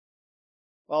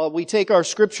Well, we take our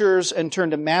scriptures and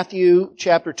turn to Matthew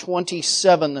chapter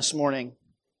 27 this morning.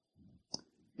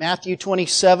 Matthew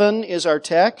 27 is our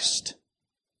text.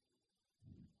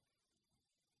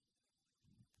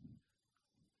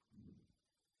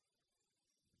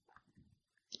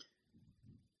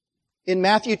 In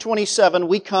Matthew 27,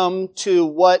 we come to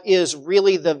what is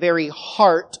really the very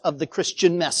heart of the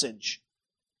Christian message.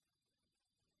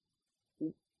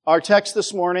 Our text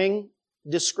this morning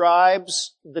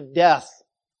describes the death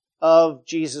of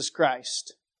Jesus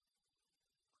Christ.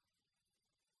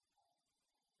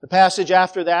 The passage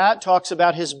after that talks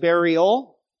about His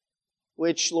burial,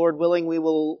 which, Lord willing, we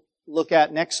will look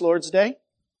at next Lord's Day.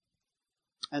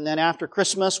 And then after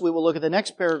Christmas, we will look at the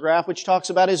next paragraph, which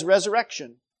talks about His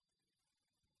resurrection.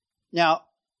 Now,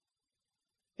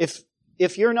 if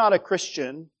you're not a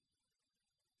Christian,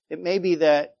 it may be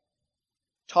that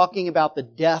talking about the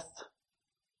death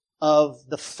of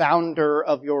the founder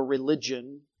of your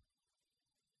religion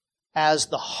as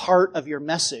the heart of your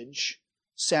message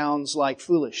sounds like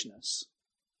foolishness.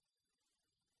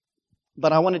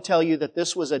 But I want to tell you that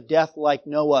this was a death like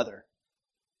no other.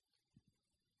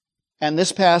 And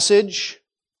this passage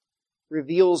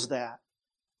reveals that.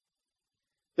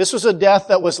 This was a death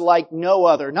that was like no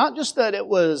other. Not just that it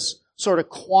was sort of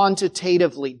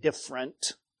quantitatively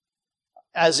different,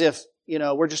 as if,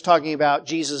 we're just talking about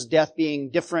Jesus' death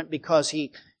being different because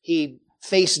he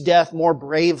faced death more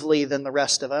bravely than the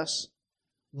rest of us.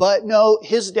 But no,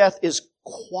 His death is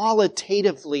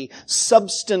qualitatively,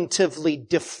 substantively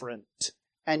different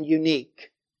and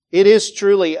unique. It is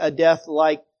truly a death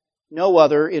like no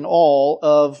other in all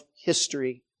of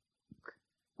history.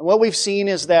 And what we've seen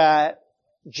is that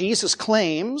Jesus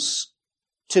claims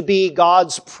to be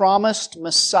God's promised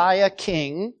Messiah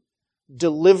King,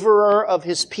 deliverer of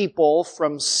His people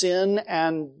from sin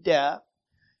and death.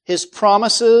 His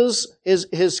promises,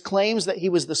 his claims that He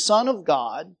was the Son of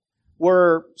God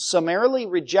were summarily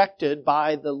rejected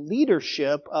by the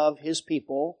leadership of His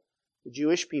people, the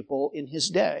Jewish people, in His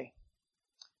day.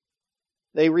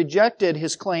 They rejected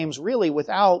His claims really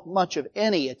without much of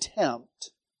any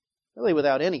attempt,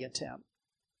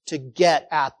 to get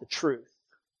at the truth.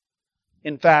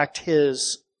 In fact,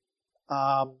 His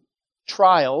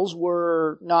trials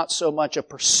were not so much a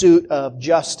pursuit of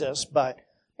justice, but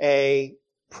a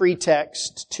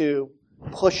pretext to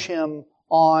push Him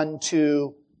on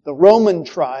to the Roman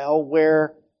trial,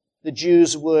 where the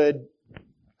Jews would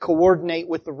coordinate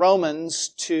with the Romans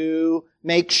to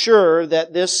make sure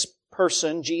that this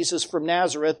person, Jesus from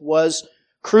Nazareth, was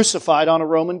crucified on a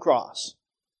Roman cross.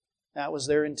 That was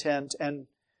their intent, and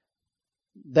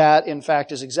that, in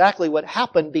fact, is exactly what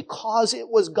happened because it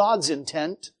was God's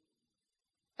intent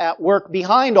at work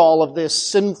behind all of this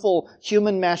sinful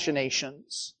human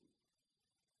machinations.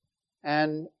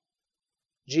 And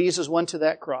Jesus went to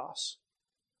that cross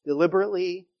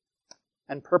deliberately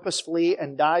and purposefully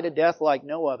and died a death like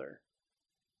no other.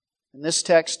 And this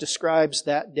text describes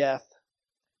that death.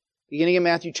 Beginning in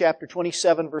Matthew chapter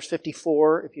 27, verse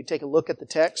 54, if you take a look at the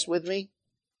text with me.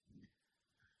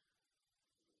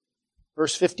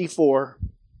 Verse 54.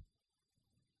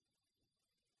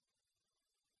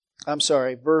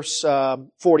 Verse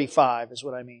 45 is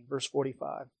what I mean. Verse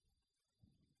 45.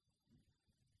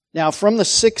 Now from the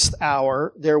 6th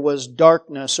hour there was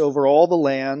darkness over all the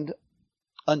land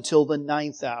until the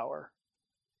 9th hour.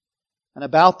 And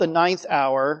about the 9th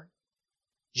hour,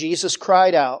 Jesus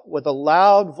cried out with a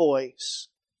loud voice,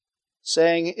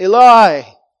 saying, Eli,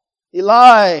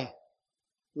 Eli,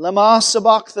 lama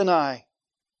sabachthani.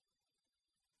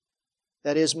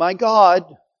 That is, my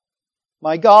God,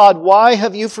 why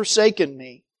have you forsaken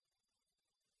me?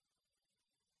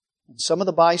 And some of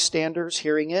the bystanders,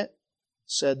 hearing it,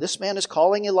 said, This man is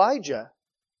calling Elijah.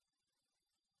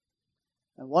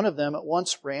 And one of them at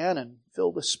once ran and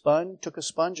took a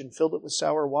sponge and filled it with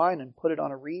sour wine and put it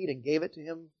on a reed and gave it to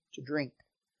him to drink.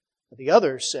 But the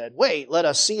others said, Wait, let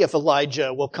us see if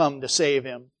Elijah will come to save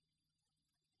him.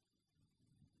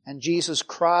 And Jesus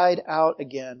cried out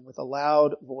again with a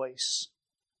loud voice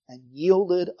and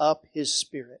yielded up His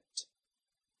spirit.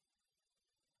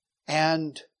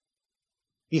 And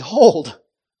behold,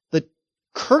 the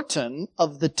curtain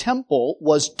of the temple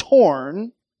was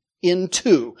torn in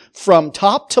two from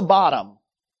top to bottom,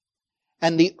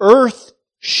 and the earth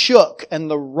shook and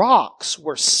the rocks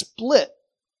were split.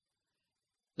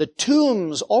 The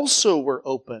tombs also were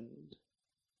opened,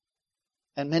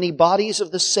 and many bodies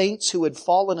of the saints who had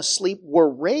fallen asleep were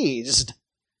raised.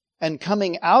 And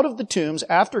coming out of the tombs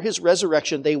after His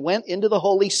resurrection, they went into the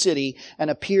holy city and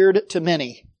appeared to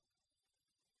many.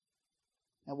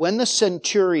 And when the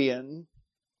centurion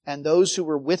and those who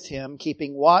were with him,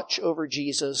 keeping watch over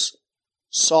Jesus,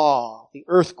 saw the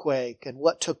earthquake and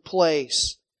what took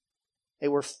place, they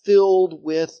were filled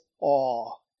with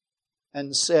awe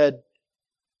and said,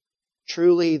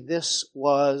 "Truly this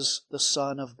was the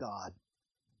Son of God."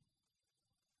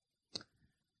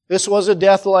 This was a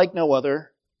death like no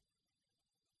other.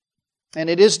 And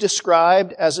it is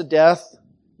described as a death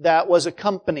that was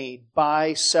accompanied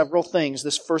by several things.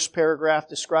 This first paragraph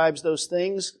describes those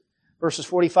things. Verses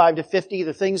 45 to 50,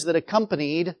 the things that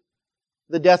accompanied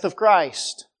the death of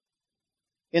Christ.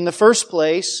 In the first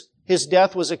place, His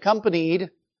death was accompanied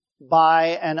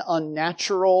by an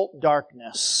unnatural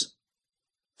darkness.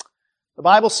 The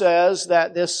Bible says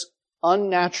that this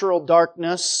unnatural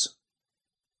darkness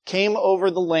came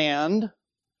over the land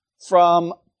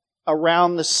from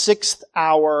around the 6th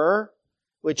hour,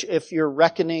 which if you're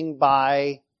reckoning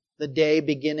by the day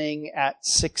beginning at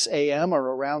 6 a.m.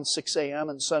 or around 6 a.m.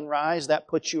 and sunrise, that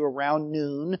puts you around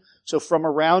noon. So from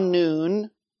around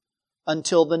noon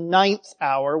until the 9th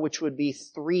hour, which would be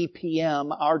 3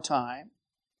 p.m. our time.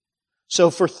 So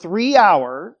for 3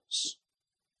 hours,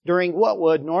 during what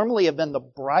would normally have been the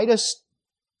brightest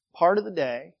part of the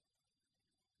day,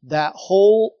 that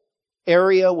whole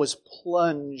area was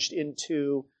plunged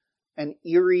into an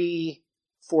eerie,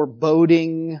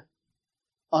 foreboding,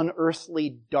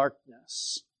 unearthly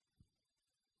darkness.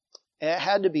 It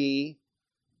had to be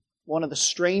one of the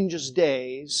strangest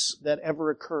days that ever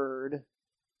occurred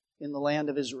in the land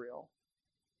of Israel.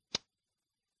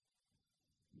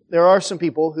 There are some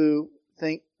people who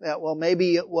think that, well,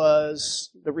 maybe it was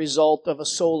the result of a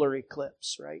solar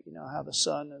eclipse, right? You know how the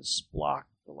sun is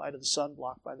blocked, the light of the sun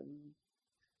blocked by the moon,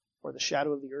 or the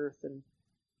shadow of the earth. And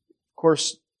of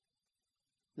course,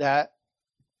 that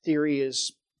theory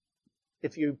is,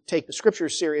 if you take the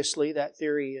Scriptures seriously, that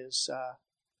theory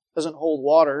doesn't hold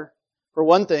water. For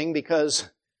one thing, because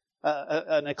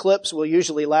an eclipse will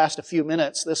usually last a few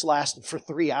minutes. This lasted for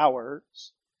 3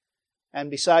 hours.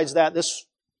 And besides that, this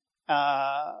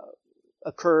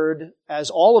occurred, as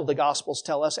all of the Gospels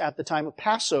tell us, at the time of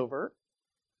Passover,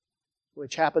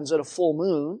 which happens at a full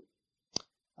moon,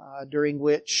 during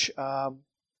which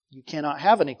you cannot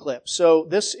have an eclipse. So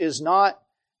this is not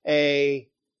a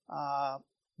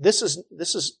this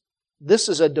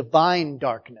is a divine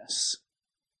darkness.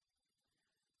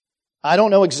 I don't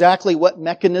know exactly what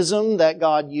mechanism that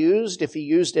God used, if He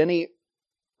used any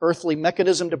earthly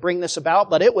mechanism to bring this about,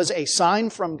 but it was a sign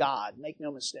from God, make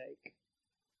no mistake.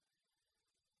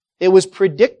 It was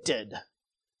predicted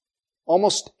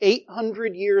almost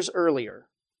 800 years earlier.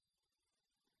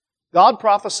 God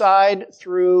prophesied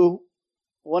through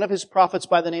one of His prophets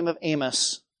by the name of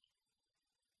Amos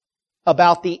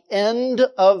about the end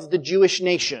of the Jewish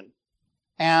nation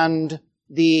and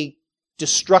the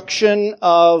destruction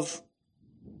of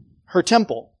her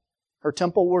temple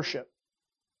worship.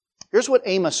 Here's what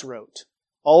Amos wrote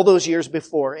all those years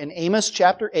before. In Amos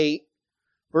chapter 8,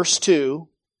 verse 2,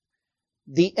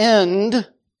 "The end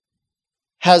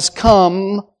has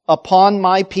come upon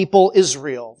my people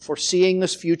Israel." Foreseeing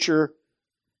this future,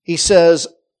 he says,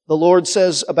 the Lord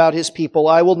says about His people,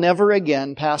 "I will never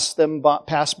again pass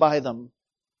by them.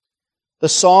 The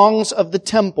songs of the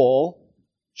temple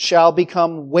shall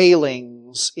become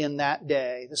wailings in that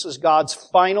day." This is God's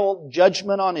final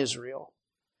judgment on Israel.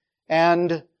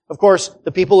 And, of course,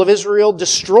 the people of Israel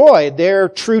destroyed their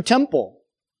true temple.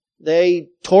 They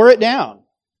tore it down.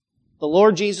 The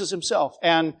Lord Jesus Himself.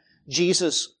 And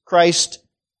Jesus Christ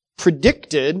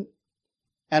predicted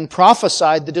and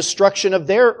prophesied the destruction of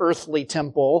their earthly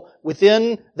temple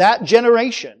within that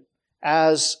generation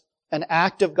as an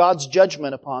act of God's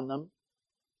judgment upon them.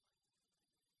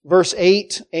 Verse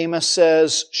 8, Amos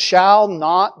says, "Shall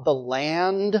not the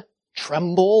land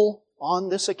tremble on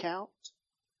this account?"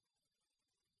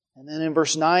 And then in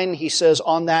verse 9 he says,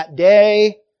 "On that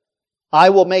day I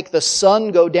will make the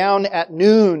sun go down at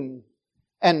noon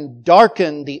and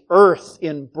darken the earth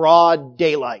in broad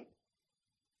daylight."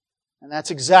 And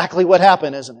that's exactly what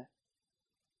happened, isn't it?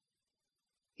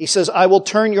 He says, "I will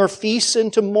turn your feasts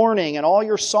into mourning and all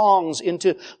your songs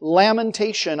into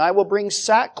lamentation. I will bring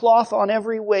sackcloth on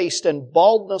every waist and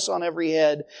baldness on every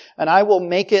head, and I will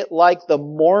make it like the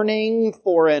mourning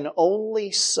for an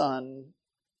only son.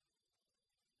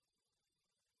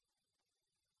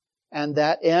 And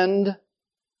that end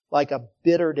like a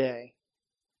bitter day."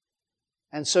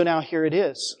 And so now here it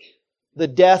is. The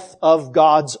death of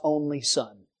God's only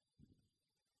Son.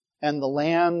 And the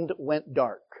land went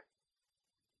dark.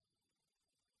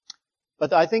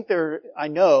 But I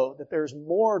know that there's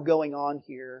more going on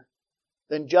here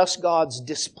than just God's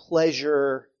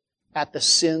displeasure at the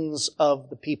sins of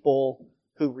the people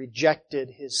who rejected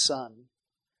His Son.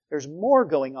 There's more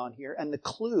going on here, and the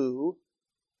clue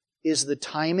is the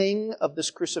timing of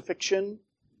this crucifixion.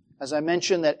 As I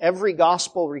mentioned, that every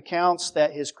gospel recounts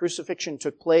that His crucifixion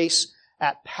took place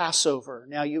at Passover.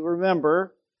 Now you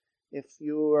remember, if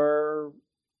you are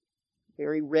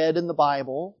very read in the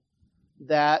Bible,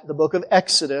 that the book of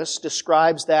Exodus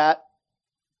describes that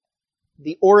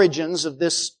the origins of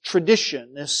this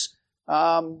tradition, this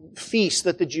feast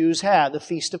that the Jews had, the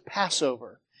Feast of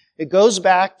Passover. It goes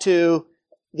back to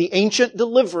the ancient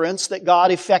deliverance that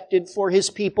God effected for His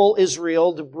people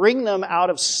Israel to bring them out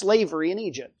of slavery in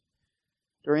Egypt.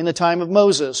 During the time of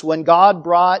Moses, when God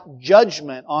brought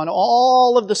judgment on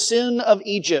all of the sin of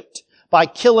Egypt by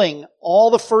killing all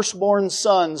the firstborn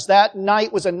sons, that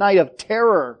night was a night of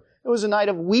terror. It was a night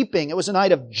of weeping. It was a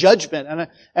night of judgment.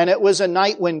 And it was a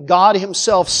night when God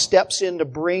Himself steps in to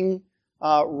bring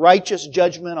righteous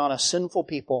judgment on a sinful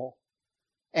people.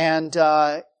 And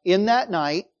in that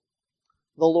night,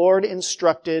 the Lord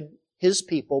instructed His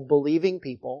people, believing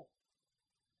people,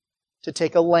 to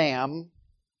take a lamb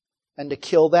and to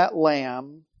kill that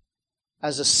lamb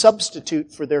as a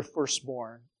substitute for their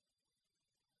firstborn.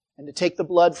 And to take the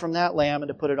blood from that lamb and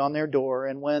to put it on their door.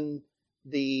 And when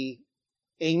the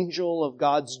angel of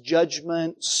God's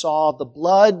judgment saw the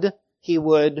blood, he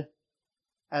would,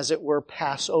 as it were,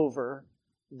 pass over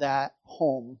that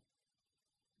home.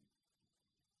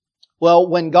 Well,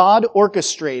 when God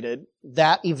orchestrated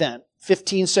that event,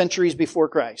 15 centuries before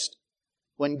Christ,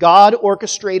 when God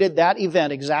orchestrated that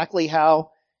event exactly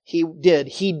how He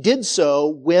did so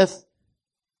with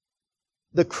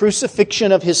the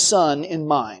crucifixion of His Son in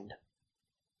mind.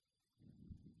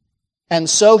 And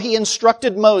so He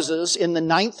instructed Moses in the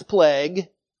 9th plague,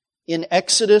 in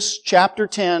Exodus chapter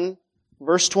 10,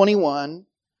 verse 21,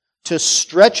 to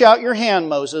stretch out your hand,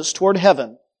 Moses, toward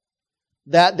heaven,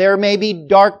 that there may be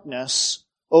darkness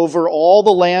over all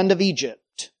the land of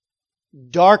Egypt.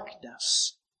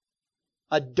 Darkness.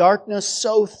 A darkness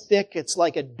so thick it's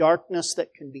like a darkness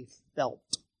that can be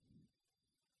felt.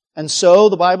 And so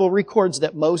the Bible records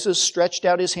that Moses stretched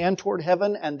out his hand toward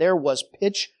heaven, and there was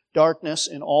pitch darkness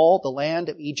in all the land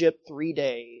of Egypt 3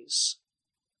 days.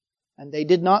 And they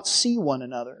did not see one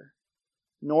another,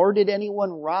 nor did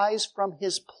anyone rise from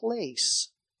his place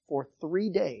for 3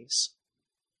 days.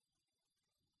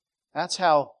 That's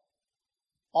how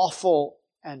awful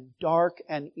and dark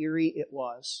and eerie it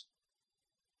was.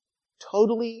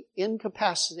 Totally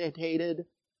incapacitated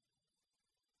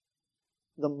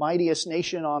the mightiest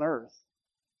nation on earth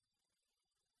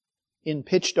in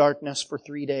pitch darkness for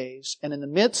 3 days. And in the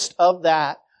midst of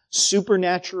that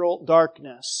supernatural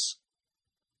darkness,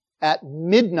 at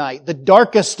midnight, the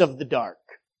darkest of the dark,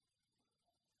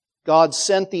 God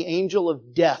sent the angel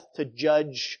of death to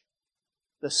judge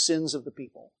the sins of the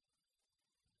people.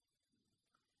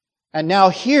 And now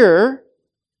here,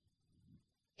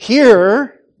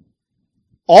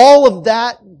 all of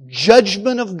that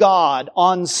judgment of God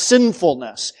on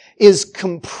sinfulness is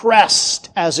compressed,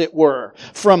 as it were,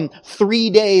 from 3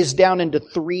 days down into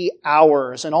 3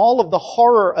 hours. And all of the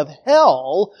horror of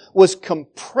hell was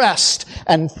compressed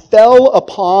and fell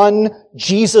upon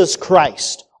Jesus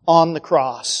Christ on the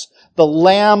cross, the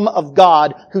Lamb of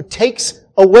God who takes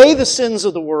away the sins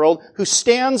of the world, who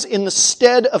stands in the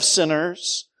stead of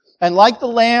sinners. And like the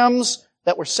lambs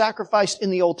that were sacrificed in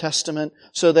the Old Testament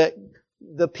so that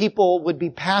the people would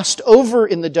be passed over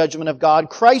in the judgment of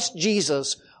God, Christ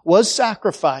Jesus was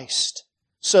sacrificed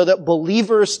so that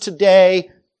believers today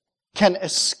can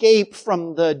escape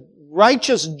from the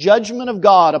righteous judgment of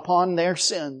God upon their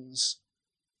sins.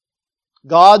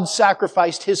 God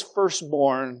sacrificed His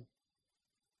firstborn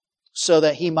so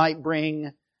that He might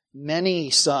bring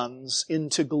many sons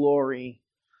into glory.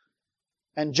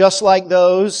 And just like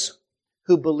those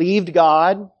who believed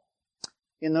God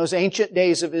in those ancient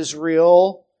days of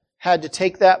Israel had to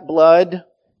take that blood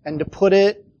and to put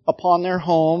it upon their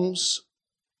homes,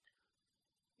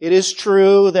 it is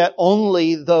true that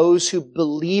only those who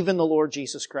believe in the Lord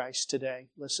Jesus Christ today,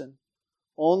 listen,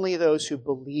 only those who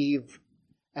believe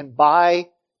and by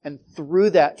and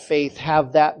through that faith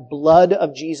have that blood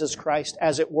of Jesus Christ,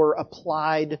 as it were,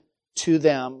 applied to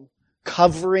them,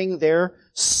 covering their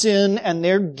sin and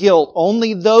their guilt.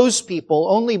 Only those people,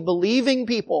 only believing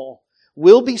people,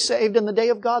 will be saved in the day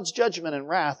of God's judgment and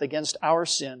wrath against our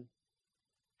sin.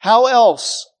 How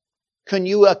else can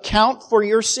you account for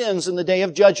your sins in the day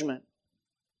of judgment?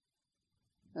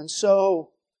 And so,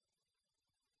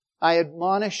 I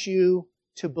admonish you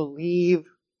to believe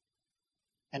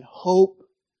and hope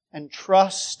and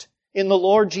trust in the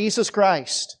Lord Jesus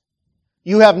Christ.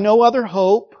 You have no other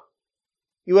hope.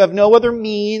 You have no other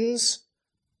means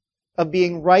of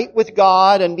being right with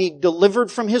God and being delivered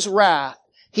from His wrath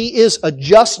He is a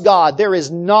just God. There is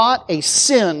not a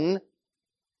sin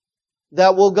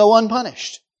that will go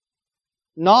unpunished.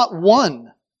 Not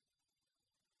one.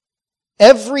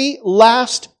 Every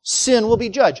last sin will be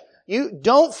judged. You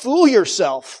don't fool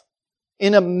yourself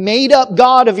in a made-up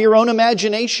God of your own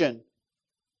imagination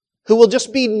who will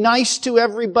just be nice to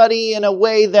everybody in a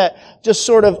way that just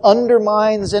sort of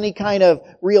undermines any kind of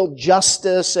real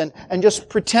justice and just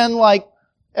pretend like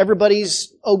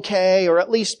everybody's okay, or at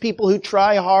least people who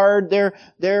try hard,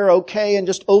 they're okay, and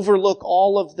just overlook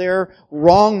all of their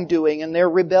wrongdoing and their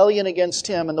rebellion against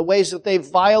Him and the ways that they've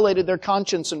violated their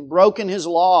conscience and broken His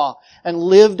law and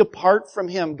lived apart from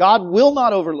Him. God will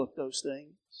not overlook those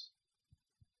things.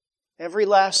 Every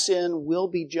last sin will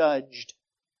be judged.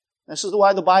 This is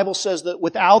why the Bible says that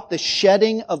without the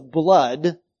shedding of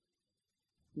blood,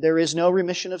 there is no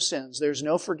remission of sins. There's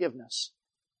no forgiveness.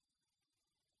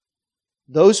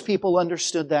 Those people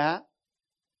understood that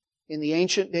in the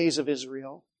ancient days of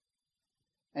Israel.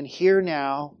 And here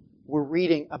now, we're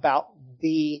reading about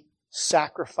the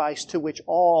sacrifice to which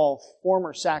all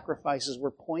former sacrifices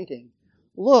were pointing.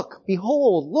 Look,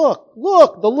 behold,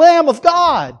 look, the Lamb of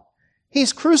God.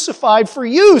 He's crucified for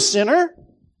you, sinner.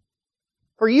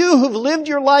 For you who've lived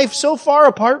your life so far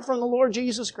apart from the Lord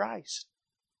Jesus Christ.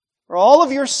 For all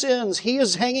of your sins, He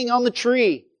is hanging on the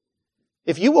tree.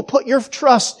 If you will put your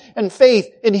trust and faith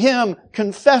in Him,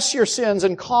 confess your sins,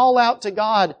 and call out to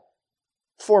God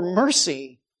for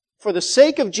mercy, for the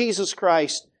sake of Jesus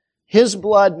Christ, His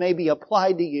blood may be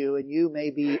applied to you and you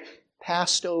may be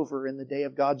passed over in the day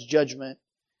of God's judgment,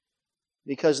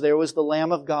 because there was the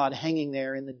Lamb of God hanging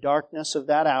there in the darkness of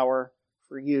that hour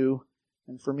for you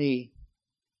and for me.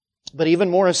 But even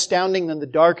more astounding than the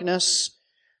darkness,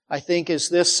 I think, is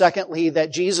this, secondly,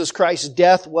 that Jesus Christ's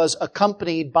death was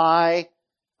accompanied by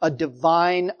a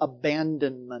divine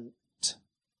abandonment.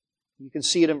 You can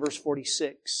see it in verse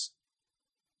 46.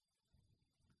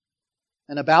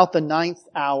 And about the 9th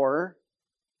hour,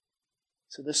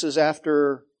 so this is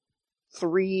after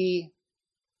 3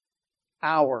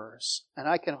 hours, and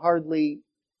I can hardly,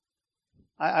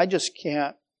 I just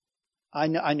can't, I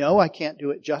know I can't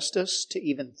do it justice to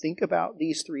even think about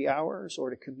these 3 hours or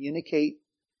to communicate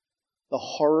the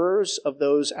horrors of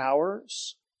those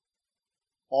hours.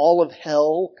 All of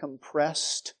hell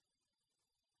compressed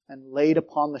and laid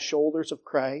upon the shoulders of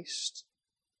Christ.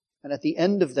 And at the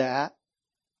end of that,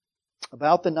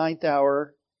 about the 9th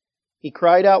hour, He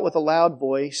cried out with a loud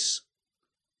voice,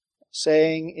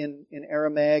 saying in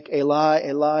Aramaic, Eli,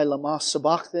 Eli, lama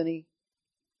sabachthani,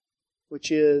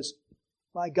 which is,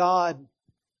 my God,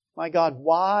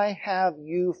 why have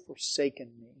you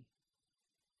forsaken me?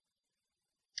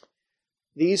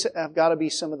 These have got to be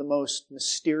some of the most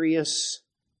mysterious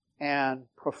and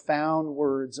profound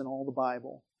words in all the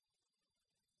Bible.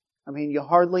 I mean, you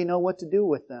hardly know what to do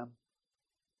with them.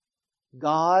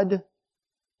 God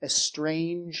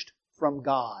estranged from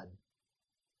God.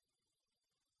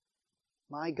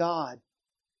 My God,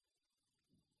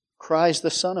 cries the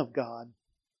Son of God,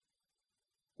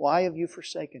 why have you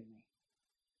forsaken me?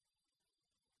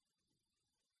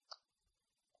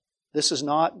 This is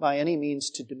not by any means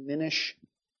to diminish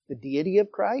the deity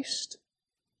of Christ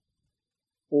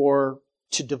or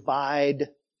to divide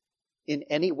in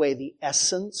any way the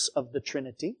essence of the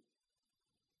Trinity.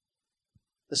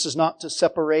 This is not to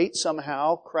separate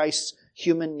somehow Christ's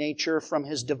human nature from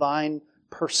His divine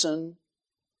person.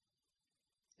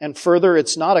 And further,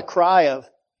 it's not a cry of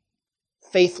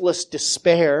faithless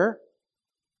despair.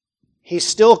 He's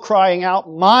still crying out,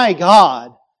 my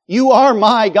God, you are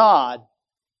my God.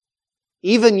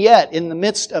 Even yet, in the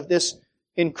midst of this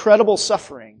incredible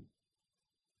suffering,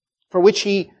 for which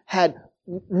He had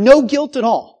no guilt at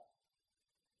all.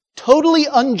 Totally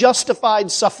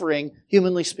unjustified suffering,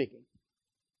 humanly speaking.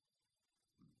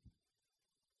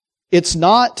 It's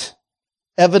not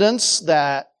evidence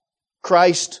that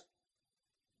Christ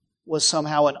was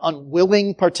somehow an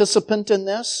unwilling participant in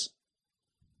this.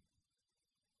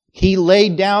 He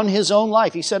laid down His own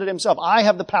life. He said it Himself, I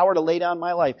have the power to lay down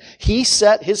my life. He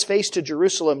set His face to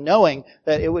Jerusalem knowing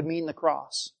that it would mean the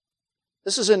cross.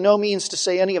 This is in no means to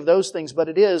say any of those things, but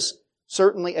it is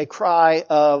certainly a cry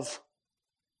of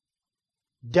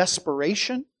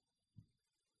desperation.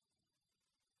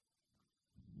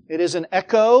 It is an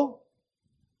echo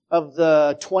of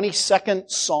the 22nd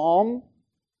Psalm.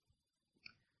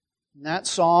 In that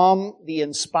psalm, the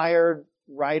inspired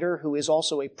writer, who is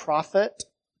also a prophet,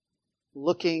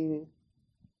 looking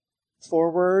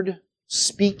forward,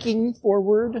 speaking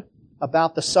forward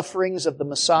about the sufferings of the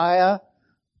Messiah,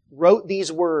 wrote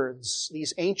these words,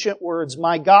 these ancient words,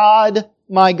 my God,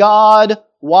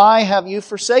 why have you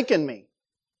forsaken me?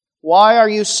 Why are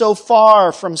you so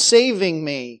far from saving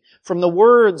me from the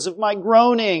words of my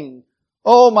groaning?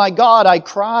 Oh my God, I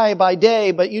cry by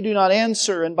day, but you do not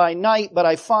answer, and by night, but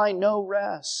I find no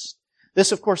rest.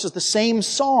 This, of course, is the same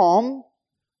psalm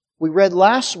we read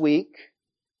last week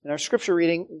in our scripture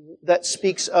reading that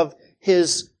speaks of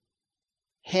His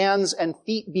hands and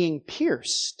feet being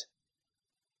pierced,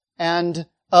 and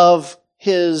of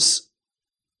His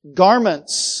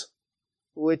garments,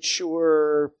 which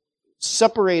were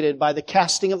separated by the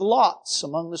casting of lots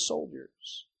among the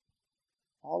soldiers.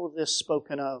 All of this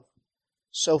spoken of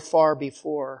so far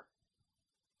before.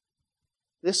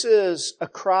 This is a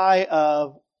cry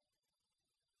of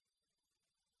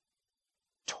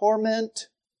torment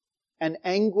and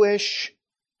anguish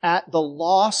at the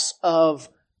loss of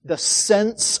the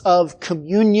sense of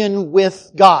communion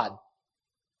with God,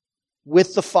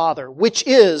 with the Father, which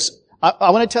is,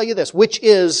 I want to tell you this, which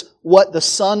is what the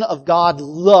Son of God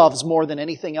loves more than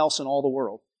anything else in all the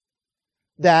world.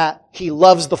 That He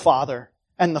loves the Father,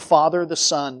 and the Father the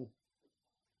Son.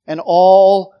 And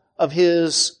all of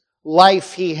His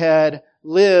life He had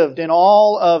lived, and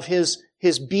all of His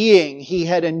being He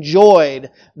had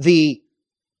enjoyed the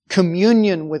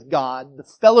communion with God, the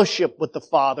fellowship with the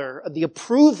Father, the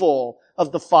approval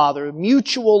of the Father,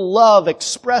 mutual love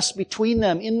expressed between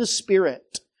them in the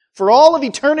Spirit. For all of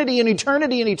eternity and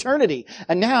eternity and eternity.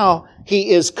 And now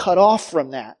He is cut off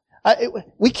from that.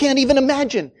 We can't even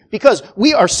imagine, because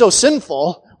we are so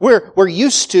sinful. We're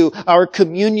used to our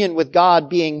communion with God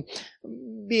being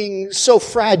so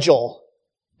fragile.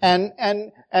 And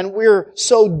we're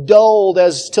so dulled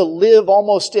as to live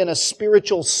almost in a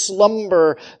spiritual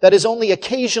slumber that is only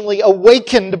occasionally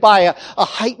awakened by a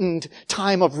heightened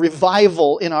time of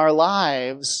revival in our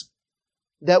lives,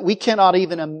 that we cannot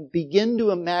even begin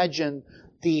to imagine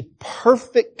the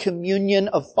perfect communion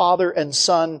of Father and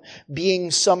Son being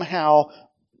somehow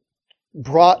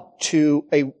brought to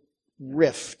a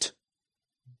rift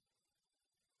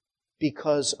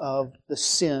because of the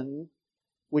sin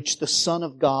which the Son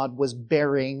of God was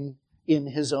bearing in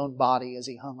His own body as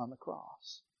He hung on the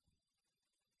cross.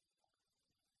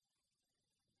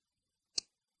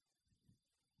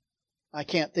 I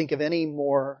can't think of any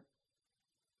more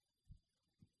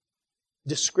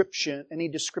description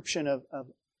of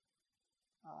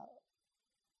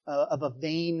a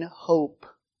vain hope,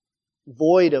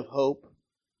 void of hope,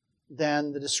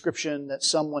 than the description that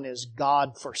someone is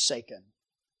God-forsaken.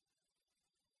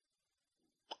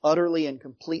 Utterly and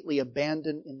completely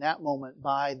abandoned in that moment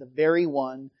by the very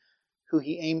one who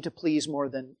He aimed to please more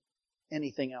than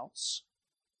anything else,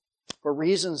 for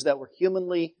reasons that were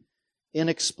humanly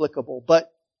inexplicable.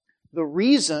 But the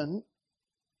reason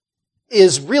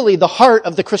is really the heart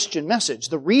of the Christian message.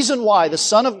 The reason why the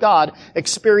Son of God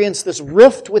experienced this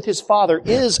rift with His Father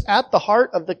is at the heart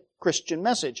of the Christian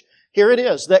message. Here it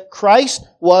is, that Christ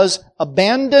was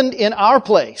abandoned in our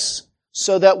place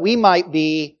so that we might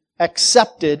be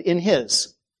accepted in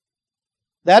His.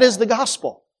 That is the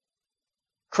gospel.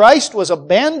 Christ was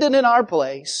abandoned in our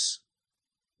place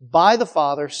by the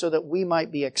Father so that we might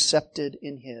be accepted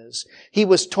in His. He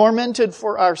was tormented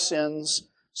for our sins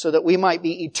so that we might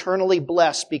be eternally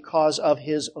blessed because of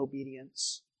His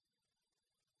obedience.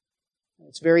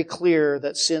 It's very clear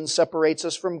that sin separates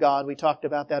us from God. We talked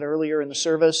about that earlier in the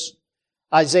service.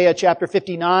 Isaiah chapter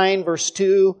 59 verse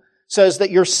 2 says that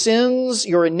your sins,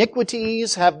 your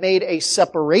iniquities have made a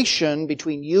separation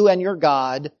between you and your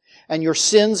God, and your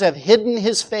sins have hidden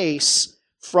His face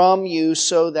from you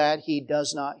so that He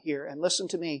does not hear. And listen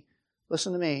to me.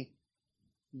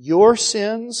 Your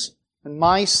sins and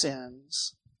my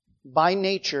sins, by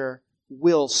nature,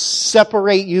 will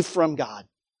separate you from God.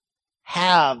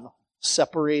 Have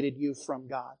separated you from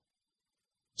God.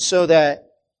 So that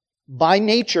by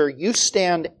nature you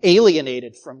stand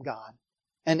alienated from God,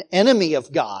 an enemy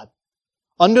of God,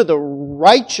 under the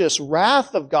righteous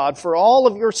wrath of God for all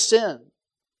of your sin.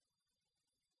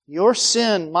 Your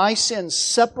sin, my sin,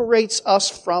 separates us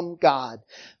from God.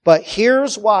 But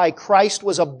here's why Christ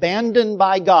was abandoned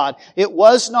by God. It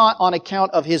was not on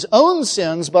account of His own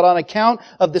sins, but on account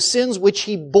of the sins which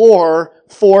He bore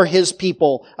for His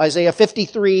people. Isaiah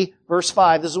 53, verse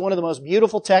 5. This is one of the most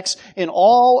beautiful texts in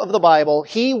all of the Bible.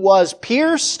 He was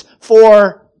pierced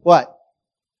for what?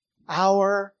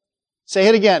 Say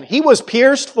it again. He was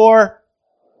pierced for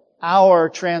our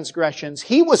transgressions.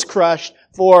 He was crushed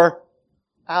for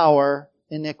our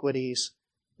iniquities.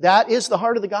 That is the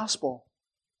heart of the gospel.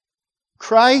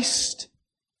 Christ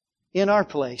in our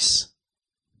place.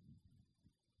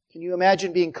 Can you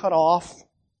imagine being cut off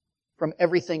from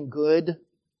everything good?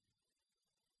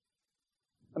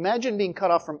 Imagine being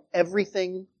cut off from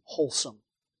everything wholesome.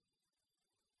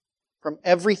 from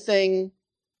everything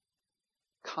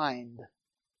kind,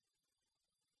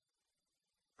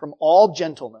 from all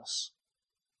gentleness,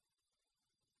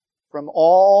 from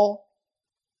all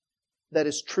that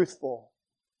is truthful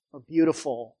or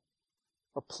beautiful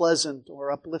or pleasant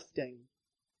or uplifting,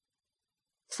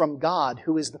 from God,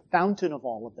 who is the fountain of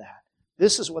all of that.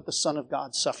 This is what the Son of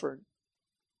God suffered.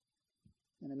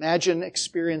 And imagine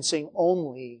experiencing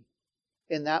only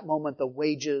in that moment the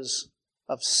wages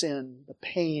of sin, the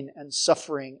pain and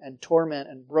suffering and torment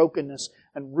and brokenness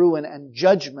and ruin and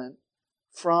judgment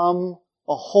from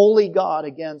a holy God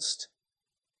against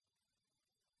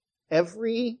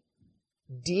every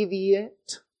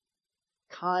deviant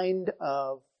kind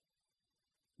of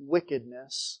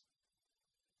wickedness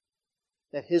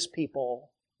that His people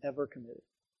ever committed.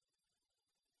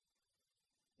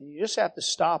 And you just have to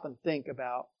stop and think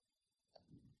about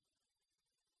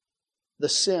the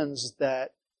sins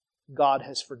that God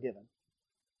has forgiven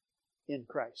in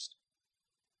Christ.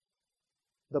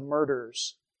 The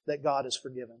murders that God has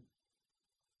forgiven.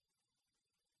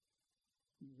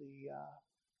 The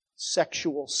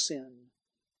sexual sin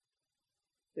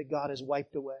that God has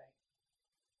wiped away.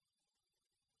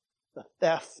 The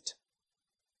theft,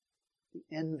 the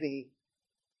envy.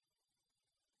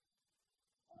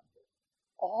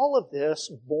 All of this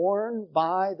borne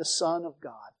by the Son of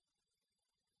God.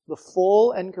 The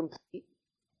full and complete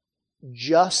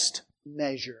just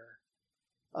measure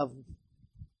of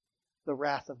the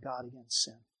wrath of God against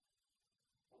sin.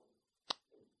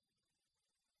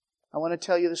 I want to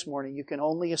tell you this morning, you can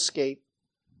only escape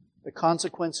the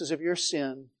consequences of your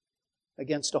sin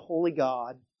against a holy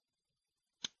God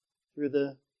through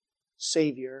the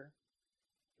Savior,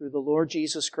 through the Lord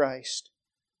Jesus Christ,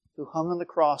 who hung on the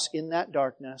cross in that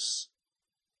darkness,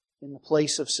 in the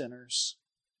place of sinners,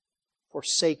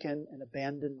 forsaken and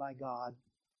abandoned by God,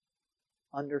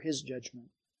 under His judgment.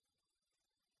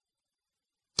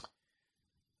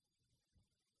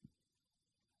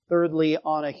 Thirdly,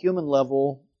 on a human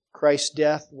level, Christ's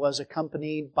death was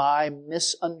accompanied by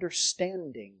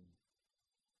misunderstanding.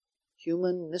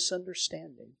 Human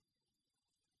misunderstanding.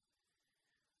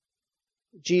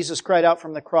 Jesus cried out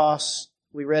from the cross,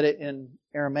 we read it in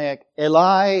Aramaic,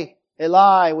 Eli,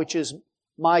 Eli, which is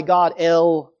my God.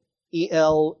 El,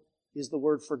 E-L is the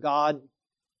word for God.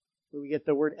 We get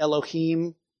the word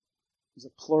Elohim, is a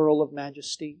plural of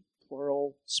majesty,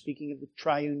 plural speaking of the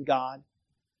triune God.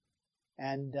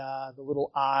 And the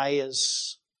little I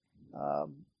is a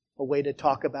way to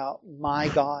talk about my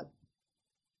God.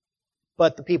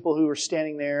 But the people who were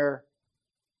standing there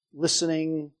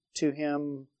listening to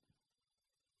Him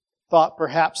thought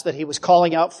perhaps that He was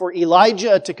calling out for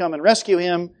Elijah to come and rescue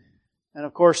him. And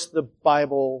of course the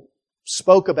Bible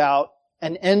spoke about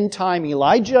an end-time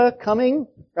Elijah coming,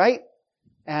 right?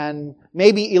 And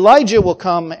maybe Elijah will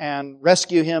come and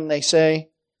rescue him, they say.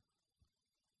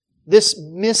 This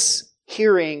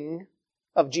mishearing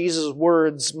of Jesus'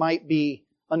 words might be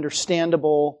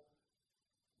understandable,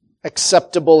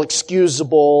 acceptable,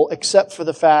 excusable, except for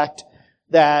the fact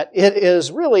that it is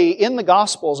really in the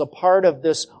Gospels a part of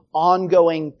this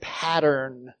ongoing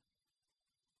pattern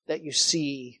that you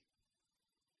see.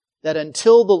 That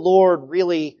until the Lord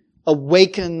really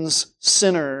awakens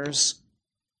sinners,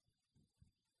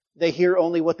 they hear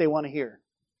only what they want to hear.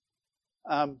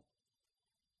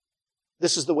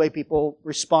 This is the way people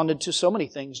responded to so many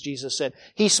things Jesus said.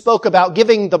 He spoke about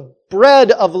giving the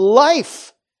bread of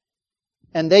life,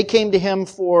 and they came to Him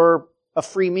for a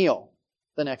free meal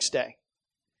the next day.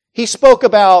 He spoke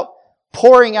about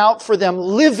pouring out for them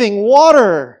living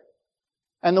water,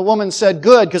 and the woman said,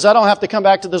 good, because I don't have to come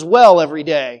back to this well every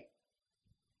day.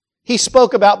 He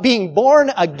spoke about being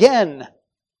born again,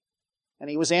 and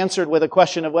He was answered with a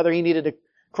question of whether He needed to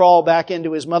crawl back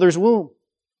into His mother's womb.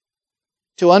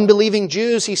 To unbelieving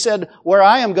Jews, He said, where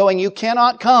I am going, you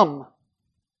cannot come.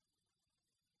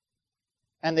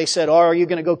 And they said, are you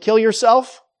going to go kill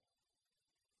yourself?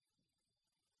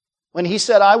 When He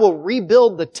said, I will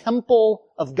rebuild the temple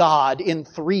of God in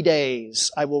 3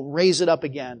 days, I will raise it up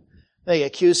again, they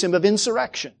accused Him of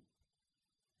insurrection.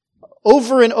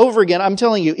 Over and over again, I'm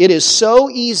telling you, it is so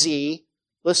easy,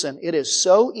 listen, it is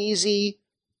so easy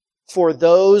for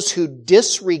those who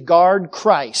disregard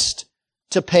Christ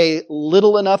to pay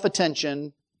little enough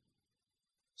attention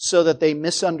so that they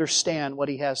misunderstand what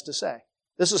He has to say.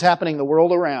 This is happening the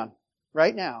world around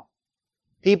right now.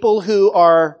 People who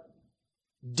are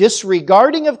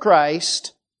disregarding of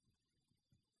Christ,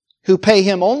 who pay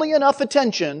Him only enough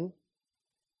attention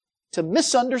to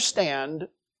misunderstand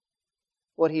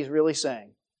what He's really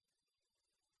saying.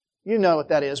 You know what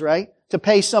that is, right? to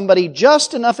pay somebody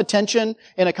just enough attention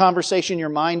in a conversation, your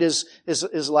mind is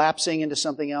lapsing into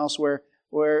something else where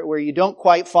you don't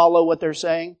quite follow what they're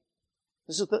saying.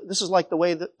 This is like the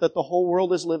way that the whole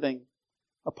world is living,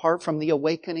 apart from the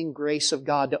awakening grace of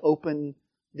God to open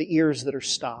the ears that are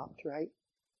stopped, right?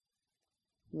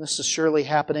 And this is surely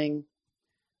happening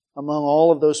among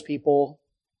all of those people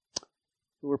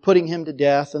who were putting Him to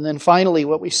death. And then finally,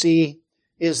 what we see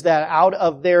is that out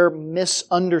of their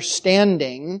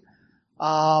misunderstanding,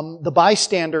 the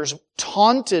bystanders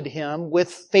taunted Him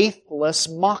with faithless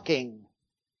mocking.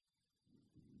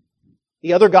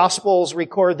 The other Gospels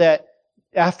record that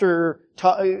after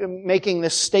making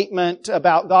this statement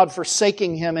about God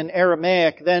forsaking him in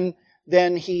Aramaic,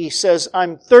 then he says,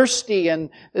 "I'm thirsty." And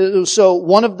so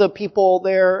one of the people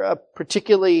there, a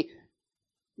particularly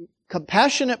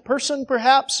compassionate person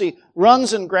perhaps, he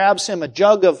runs and grabs him a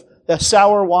jug of the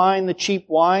sour wine, the cheap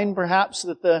wine perhaps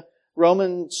that the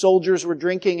Roman soldiers were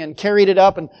drinking, and carried it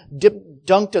up and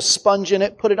dunked a sponge in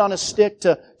it, put it on a stick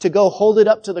to go hold it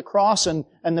up to the cross, and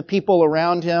the people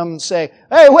around him say,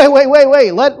 "Hey,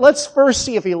 wait, let's first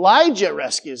see if Elijah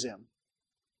rescues him."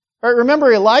 Right,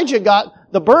 remember, Elijah got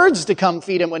the birds to come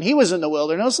feed him when he was in the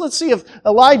wilderness. Let's see if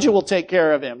Elijah will take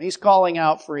care of him. He's calling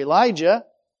out for Elijah.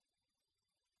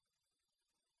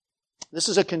 This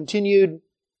is a continued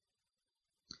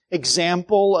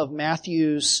example of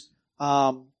Matthew's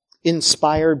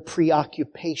inspired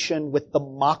preoccupation with the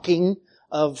mocking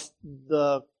of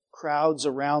the crowds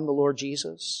around the Lord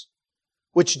Jesus,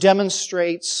 which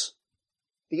demonstrates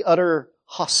the utter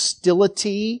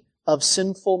hostility of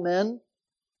sinful men,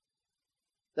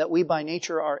 that we by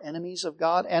nature are enemies of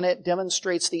God, and it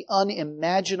demonstrates the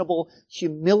unimaginable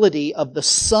humility of the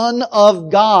Son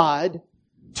of God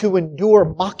to endure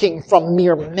mocking from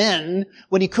mere men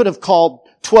when He could have called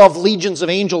 12 legions of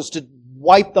angels to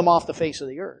wipe them off the face of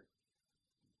the earth.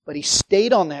 But He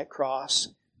stayed on that cross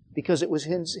because it was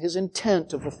His intent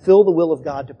to fulfill the will of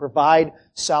God, to provide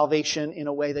salvation in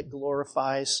a way that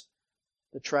glorifies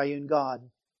the triune God.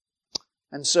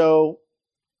 And so,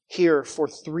 here, for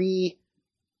 3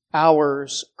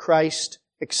 hours, Christ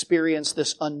experienced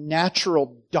this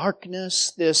unnatural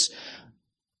darkness, this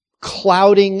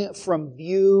clouding from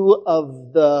view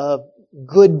of the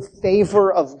good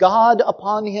favor of God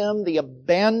upon Him, the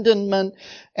abandonment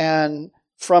and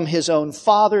from His own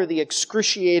Father, the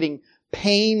excruciating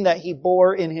pain that He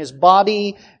bore in His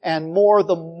body, and more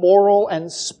the moral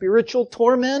and spiritual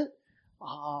torment,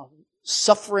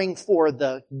 suffering for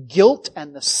the guilt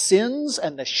and the sins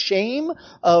and the shame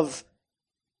of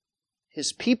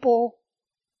His people,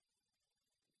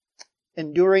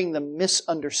 enduring the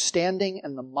misunderstanding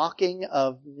and the mocking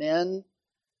of men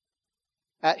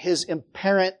at His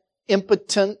apparent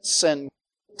impotence and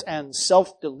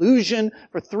self-delusion.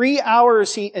 For 3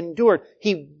 hours He endured.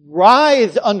 He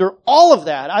writhed under all of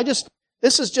that.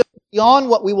 This is just beyond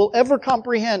what we will ever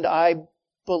comprehend, I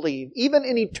believe. Even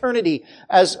in eternity,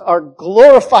 as our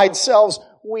glorified selves,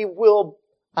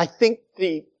 I think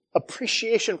the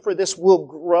appreciation for this will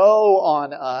grow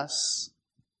on us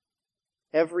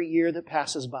every year that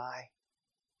passes by.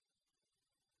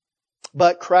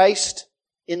 But Christ,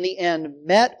 in the end,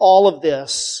 met all of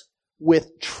this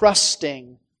with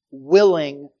trusting,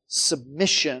 willing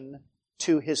submission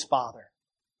to His Father.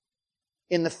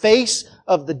 In the face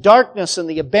of the darkness and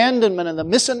the abandonment and the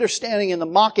misunderstanding and the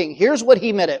mocking, here's what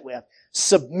He met it with: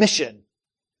 submission.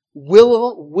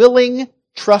 Willing,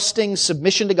 trusting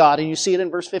submission to God. And you see it in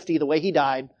verse 50, the way He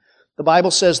died. The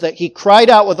Bible says that He cried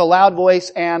out with a loud voice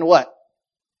and what?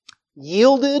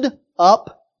 Yielded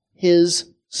up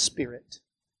His spirit.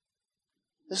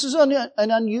 This is an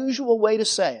unusual way to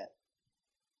say it.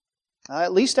 I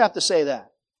at least have to say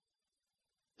that.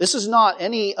 This is not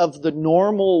any of the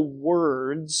normal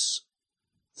words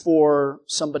for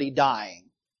somebody dying.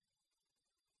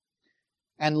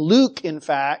 And Luke, in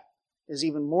fact, is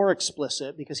even more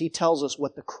explicit because he tells us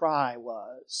what the cry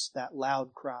was, that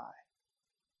loud cry.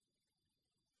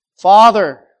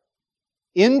 "Father,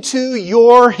 into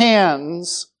your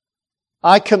hands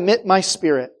I commit my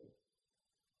spirit."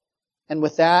 And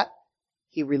with that,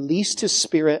 He released His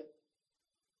spirit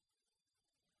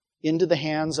into the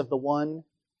hands of the one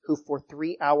who for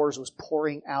 3 hours was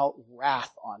pouring out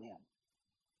wrath on Him.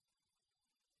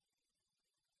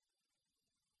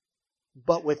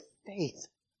 But with faith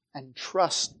and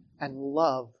trust and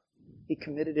love, He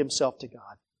committed Himself to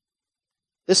God.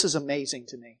 This is amazing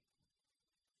to me.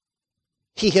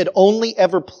 He had only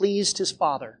ever pleased His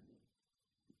Father.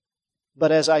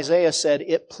 But as Isaiah said,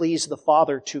 it pleased the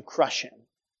Father to crush Him.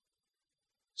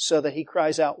 So that He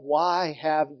cries out, "Why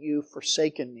have you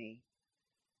forsaken me?"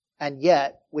 And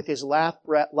yet, with his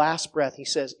last breath, he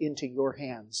says, into your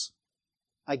hands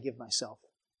I give myself.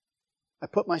 I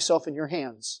put myself in your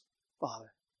hands,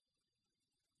 Father.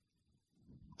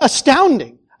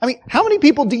 Astounding. I mean, how many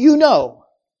people do you know?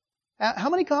 How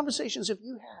many conversations have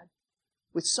you had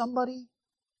with somebody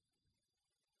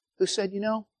who said,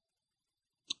 I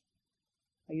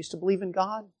used to believe in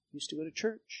God, used to go to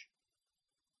church,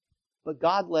 but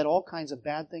God let all kinds of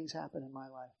bad things happen in my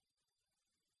life.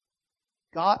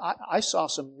 God, I saw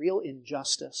some real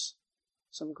injustice.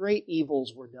 Some great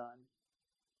evils were done.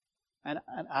 And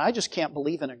I just can't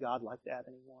believe in a God like that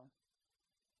anymore.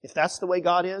 If that's the way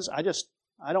God is, I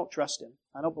don't trust Him.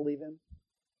 I don't believe Him.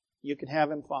 You can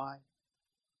have Him fine.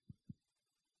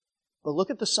 But look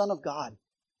at the Son of God,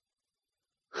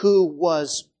 who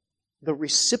was the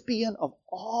recipient of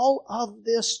all of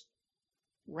this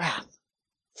wrath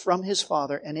from His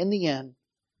Father, and in the end,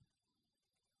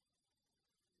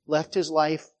 left His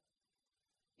life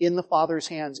in the Father's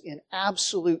hands in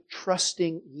absolute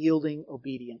trusting, yielding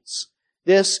obedience.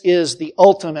 This is the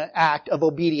ultimate act of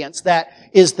obedience. That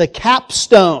is the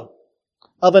capstone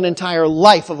of an entire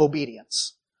life of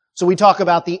obedience. So we talk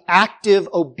about the active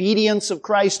obedience of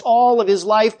Christ all of His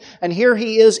life, and here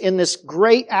He is in this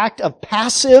great act of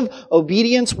passive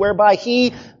obedience whereby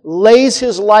He lays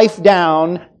His life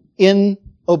down in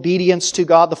obedience to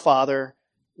God the Father.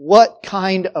 What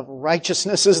kind of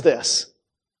righteousness is this?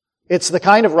 It's the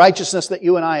kind of righteousness that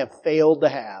you and I have failed to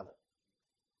have.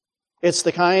 It's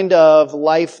the kind of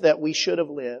life that we should have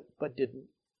lived, but didn't.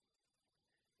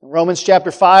 In Romans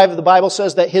chapter 5, the Bible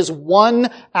says that His one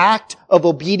act of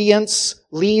obedience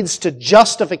leads to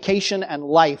justification and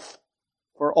life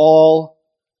for all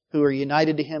who are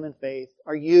united to Him in faith.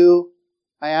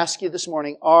 I ask you this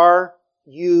morning, are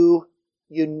you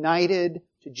united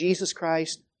to Jesus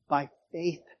Christ by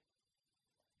faith?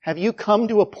 Have you come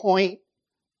to a point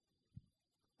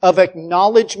of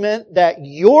acknowledgement that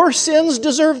your sins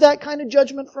deserve that kind of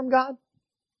judgment from God?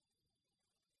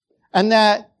 And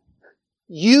that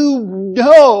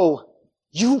you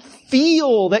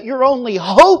feel that your only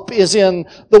hope is in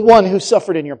the one who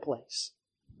suffered in your place.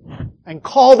 And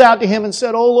called out to Him and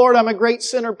said, "Oh Lord, I'm a great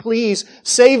sinner. Please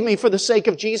save me for the sake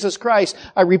of Jesus Christ.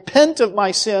 I repent of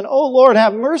my sin. Oh Lord,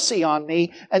 have mercy on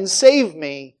me and save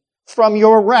me from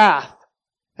your wrath."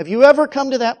 Have you ever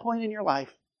come to that point in your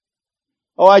life?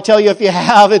 Oh, I tell you, if you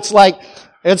have,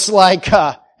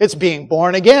 it's being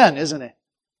born again, isn't it?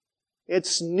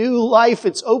 It's new life.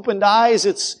 It's opened eyes.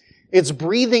 It's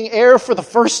breathing air for the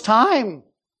first time.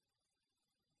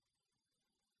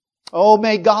 Oh,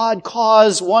 may God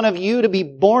cause one of you to be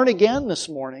born again this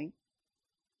morning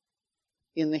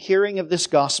in the hearing of this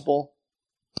gospel.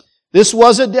 This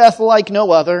was a death like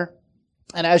no other.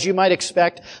 And as you might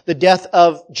expect, the death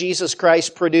of Jesus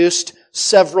Christ produced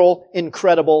several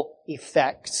incredible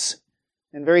effects.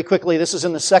 And very quickly, this is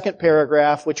in the second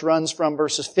paragraph, which runs from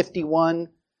verses 51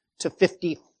 to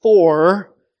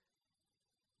 54.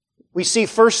 We see,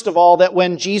 first of all, that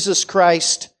when Jesus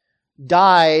Christ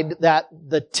died, that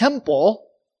the temple,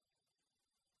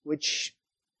 which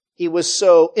He was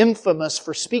so infamous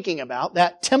for speaking about,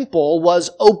 that temple was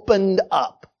opened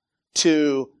up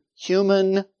to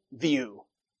human view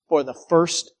for the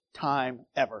first time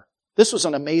ever. This was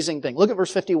an amazing thing. Look at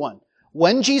verse 51.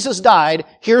 When Jesus died,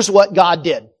 here's what God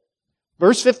did.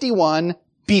 Verse 51,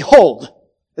 behold.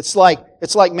 It's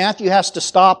like Matthew has to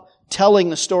stop telling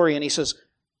the story and he says,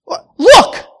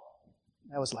 look!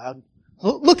 That was loud.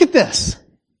 Look at this.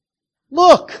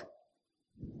 Look.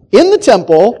 In the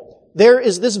temple, there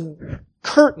is this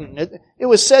curtain. It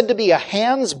was said to be a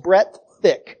hand's breadth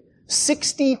thick,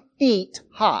 60 feet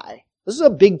high. This is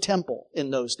a big temple in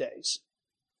those days.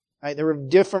 Right? There were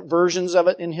different versions of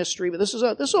it in history, but this is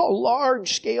a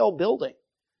large-scale building.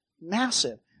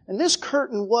 Massive. And this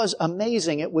curtain was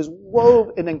amazing. It was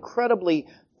an incredibly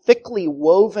thickly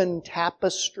woven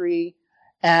tapestry.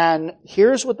 And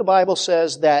here's what the Bible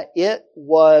says, that it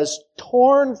was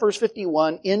torn, verse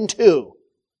 51, in two.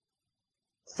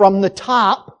 From the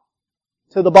top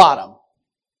to the bottom.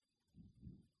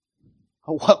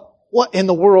 What in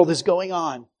the world is going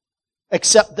on?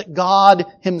 Except that God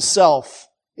Himself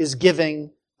is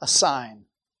giving a sign.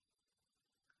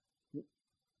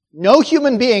 No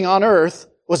human being on earth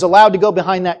was allowed to go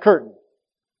behind that curtain,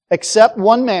 except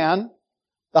one man,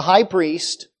 the high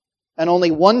priest, and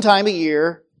only one time a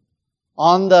year,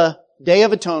 on the Day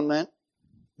of Atonement,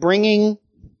 bringing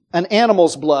an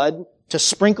animal's blood to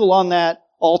sprinkle on that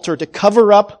altar to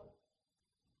cover up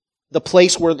the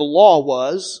place where the law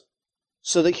was,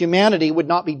 so that humanity would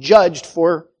not be judged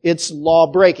for its law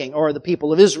breaking, or the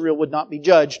people of Israel would not be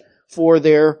judged for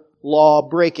their law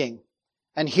breaking.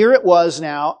 And here it was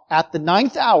now, at the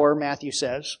 9th hour, Matthew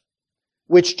says,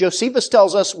 which Josephus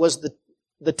tells us was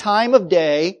the time of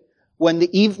day when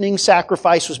the evening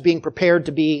sacrifice was being prepared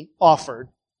to be offered.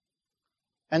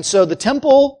 And so the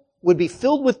temple would be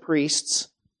filled with priests,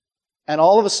 and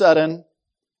all of a sudden,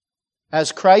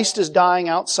 as Christ is dying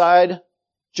outside,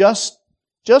 just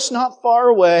not far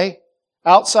away,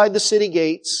 outside the city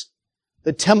gates,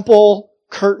 the temple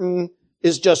curtain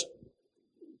is just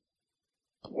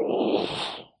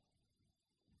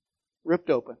ripped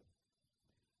open.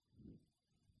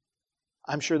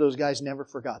 I'm sure those guys never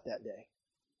forgot that day.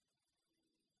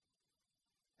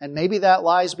 And maybe that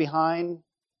lies behind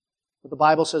what the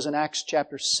Bible says in Acts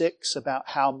chapter 6 about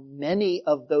how many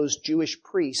of those Jewish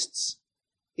priests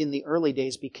in the early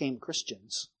days became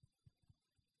Christians.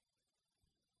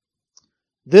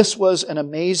 This was an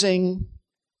amazing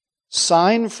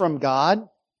sign from God.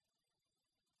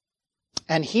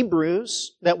 And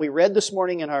Hebrews, that we read this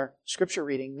morning in our scripture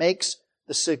reading, makes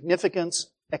the significance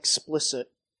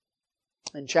explicit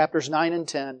in chapters 9 and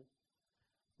 10,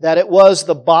 that it was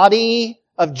the body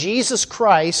of Jesus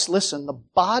Christ, listen, the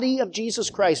body of Jesus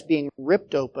Christ being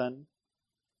ripped open,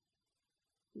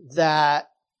 that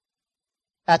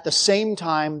at the same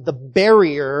time the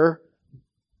barrier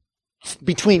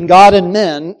between God and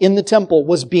men in the temple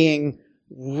was being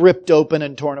ripped open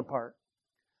and torn apart.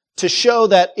 To show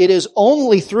that it is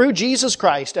only through Jesus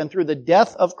Christ and through the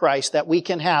death of Christ that we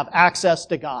can have access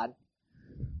to God,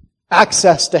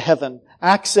 access to heaven,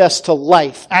 access to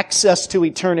life, access to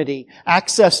eternity,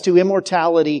 access to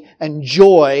immortality and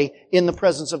joy in the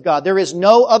presence of God. There is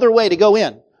no other way to go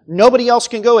in. Nobody else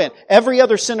can go in. Every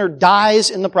other sinner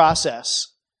dies in the process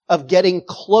of getting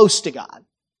close to God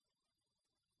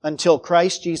until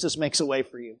Christ Jesus makes a way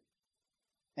for you.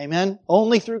 Amen?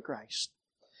 Only through Christ.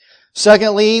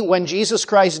 Secondly, when Jesus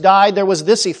Christ died, there was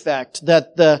this effect,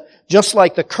 that just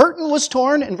like the curtain was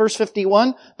torn in verse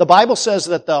 51, the Bible says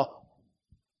that the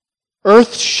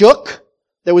earth shook,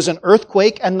 there was an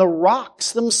earthquake, and the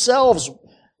rocks themselves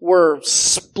were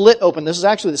split open. This is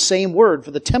actually the same word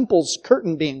for the temple's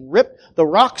curtain being ripped. The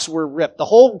rocks were ripped. The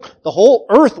whole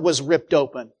earth was ripped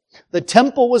open. The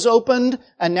temple was opened,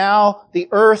 and now the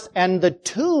earth and the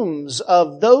tombs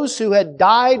of those who had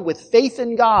died with faith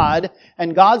in God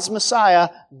and God's Messiah,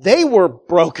 they were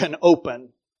broken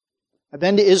open. I've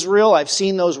been to Israel. I've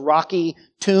seen those rocky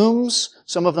tombs,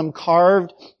 some of them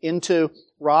carved into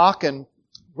rock, and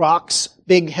rocks,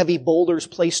 big heavy boulders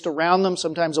placed around them,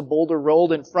 sometimes a boulder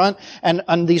rolled in front,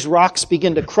 and these rocks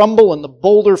begin to crumble, and the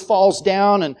boulder falls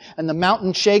down, and the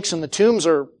mountain shakes, and the tombs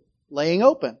are laying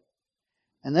open.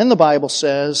 And then the Bible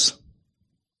says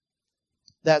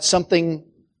that something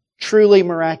truly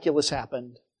miraculous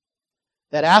happened.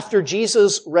 That after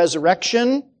Jesus'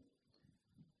 resurrection,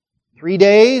 3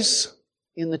 days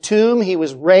in the tomb, He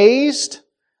was raised.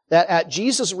 That at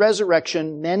Jesus'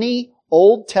 resurrection, many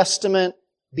Old Testament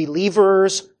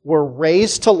believers were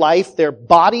raised to life. Their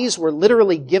bodies were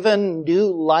literally given new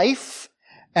life.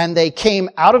 And they came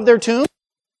out of their tomb.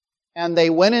 And they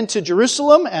went into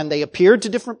Jerusalem. And they appeared to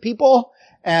different people.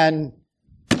 And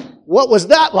what was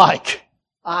that like?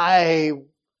 I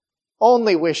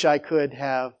only wish I could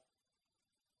have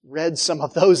read some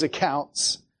of those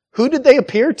accounts. Who did they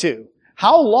appear to?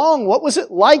 How long? What was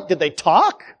it like? Did they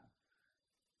talk?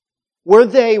 Were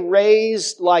they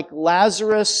raised like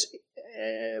Lazarus,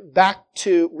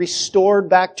 restored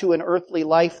back to an earthly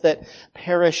life that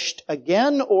perished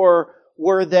again? Or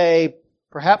were they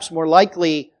perhaps more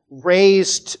likely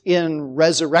raised in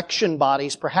resurrection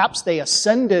bodies? Perhaps they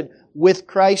ascended with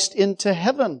Christ into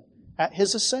heaven at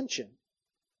His ascension.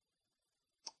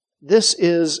 This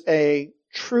is a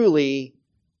truly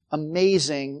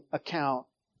amazing account.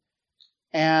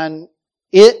 And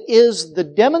it is the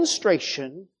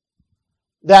demonstration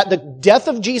that the death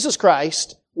of Jesus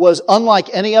Christ was unlike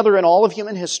any other in all of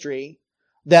human history,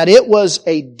 that it was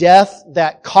a death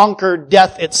that conquered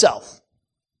death itself.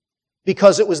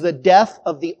 Because it was the death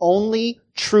of the only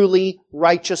truly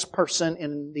righteous person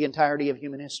in the entirety of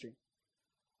human history.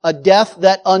 A death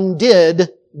that undid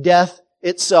death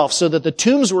itself, so that the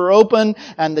tombs were open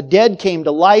and the dead came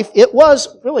to life. It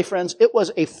was, really friends, it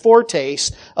was a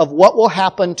foretaste of what will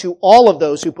happen to all of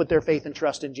those who put their faith and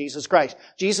trust in Jesus Christ.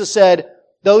 Jesus said,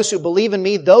 those who believe in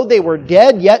me, though they were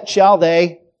dead, yet shall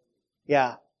they.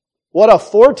 Yeah. What a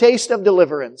foretaste of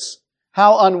deliverance.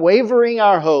 How unwavering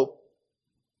our hope.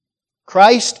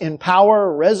 Christ in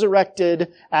power,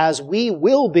 resurrected as we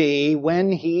will be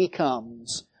when He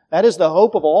comes. That is the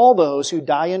hope of all those who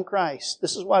die in Christ.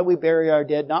 This is why we bury our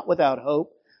dead, not without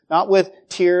hope, not with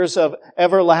tears of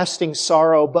everlasting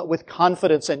sorrow, but with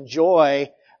confidence and joy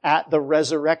at the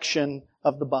resurrection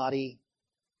of the body.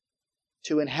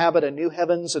 to inhabit a new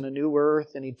heavens and a new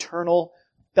earth, an eternal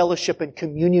fellowship and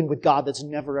communion with God that's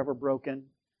never ever broken.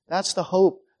 That's the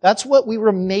hope. That's what we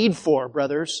were made for,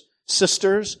 brothers,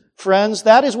 sisters, friends.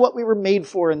 That is what we were made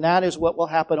for, and that is what will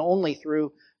happen only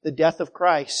through the death of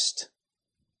Christ.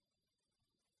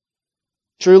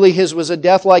 Truly His was a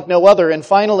death like no other. And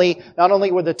finally, not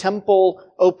only were the temple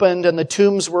opened and the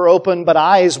tombs were opened, but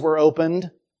eyes were opened.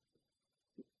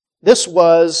 This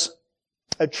was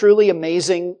a truly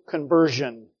amazing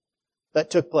conversion that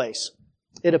took place.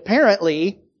 It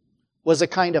apparently was a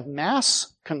kind of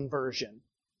mass conversion.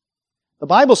 The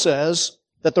Bible says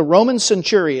that the Roman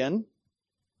centurion,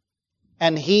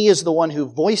 and he is the one who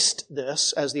voiced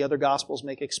this, as the other Gospels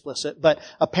make explicit, but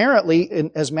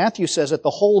apparently, as Matthew says it, the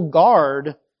whole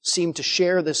guard seemed to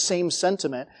share this same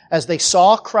sentiment as they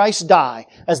saw Christ die,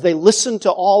 as they listened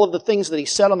to all of the things that He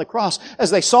said on the cross, as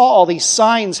they saw all these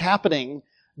signs happening.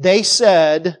 They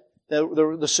said,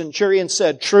 the centurion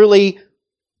said, truly,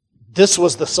 this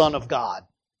was the Son of God.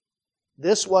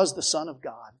 This was the Son of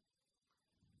God.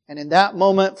 And in that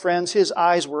moment, friends, his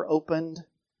eyes were opened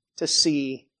to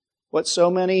see what so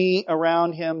many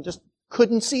around him just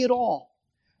couldn't see at all.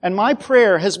 And my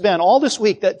prayer has been all this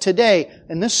week that today,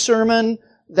 in this sermon,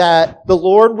 that the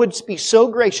Lord would be so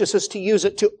gracious as to use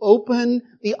it to open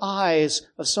the eyes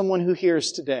of someone who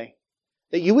hears today.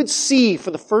 That you would see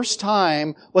for the first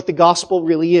time what the gospel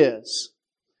really is.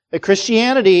 That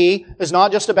Christianity is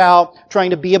not just about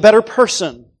trying to be a better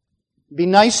person, be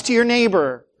nice to your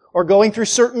neighbor, or going through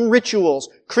certain rituals.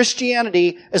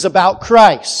 Christianity is about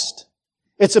Christ.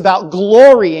 It's about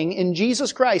glorying in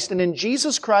Jesus Christ and in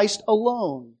Jesus Christ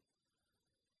alone,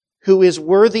 who is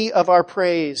worthy of our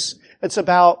praise. It's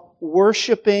about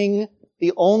worshiping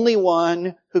the only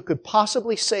one who could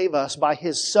possibly save us by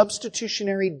His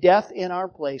substitutionary death in our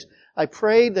place. I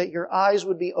pray that your eyes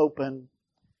would be open.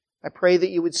 I pray that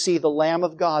you would see the Lamb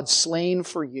of God slain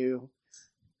for you,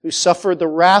 who suffered the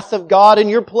wrath of God in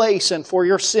your place and for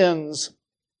your sins.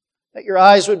 That your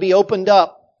eyes would be opened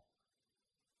up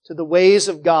to the ways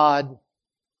of God,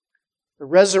 the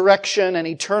resurrection and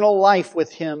eternal life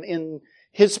with Him in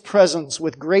His presence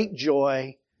with great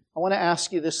joy. I want to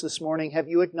ask you this morning. Have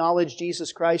you acknowledged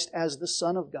Jesus Christ as the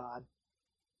Son of God?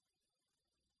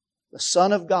 The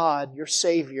Son of God, your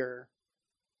Savior.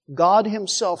 God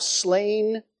Himself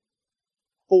slain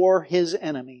for His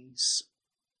enemies.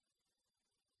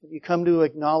 Have you come to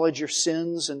acknowledge your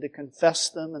sins and to confess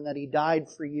them and that He died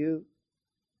for you?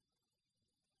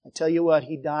 I tell you what,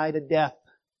 He died a death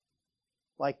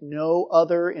like no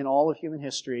other in all of human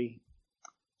history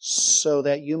so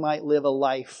that you might live a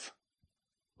life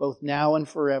both now and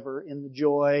forever in the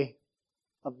joy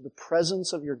of the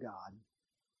presence of your God.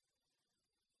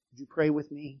 Would you pray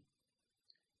with me?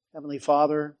 Heavenly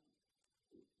Father,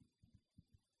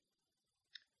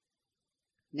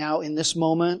 now in this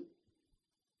moment,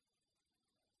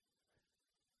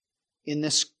 in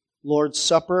this Lord's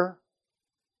Supper,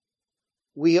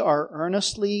 we are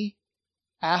earnestly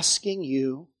asking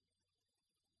you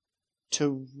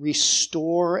to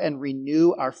restore and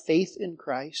renew our faith in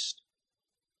Christ,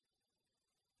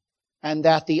 and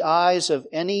that the eyes of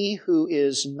any who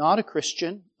is not a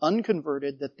Christian,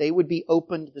 unconverted, that they would be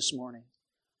opened this morning,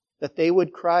 that they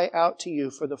would cry out to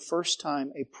you for the first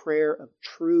time a prayer of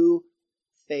true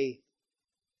faith.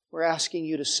 We're asking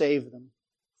you to save them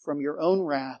from your own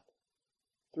wrath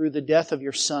through the death of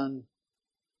your Son.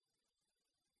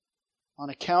 On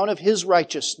account of His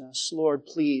righteousness, Lord,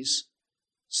 please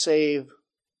save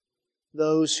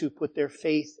those who put their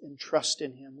faith and trust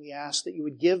in Him. We ask that you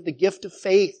would give the gift of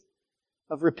faith,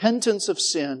 of repentance of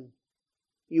sin.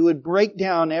 You would break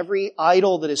down every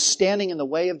idol that is standing in the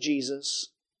way of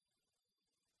Jesus.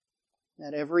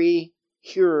 That every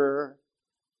hearer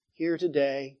here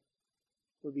today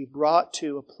would be brought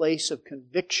to a place of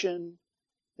conviction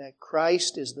that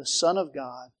Christ is the Son of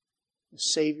God, the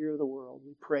Savior of the world.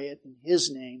 We pray it in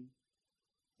His name.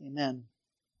 Amen.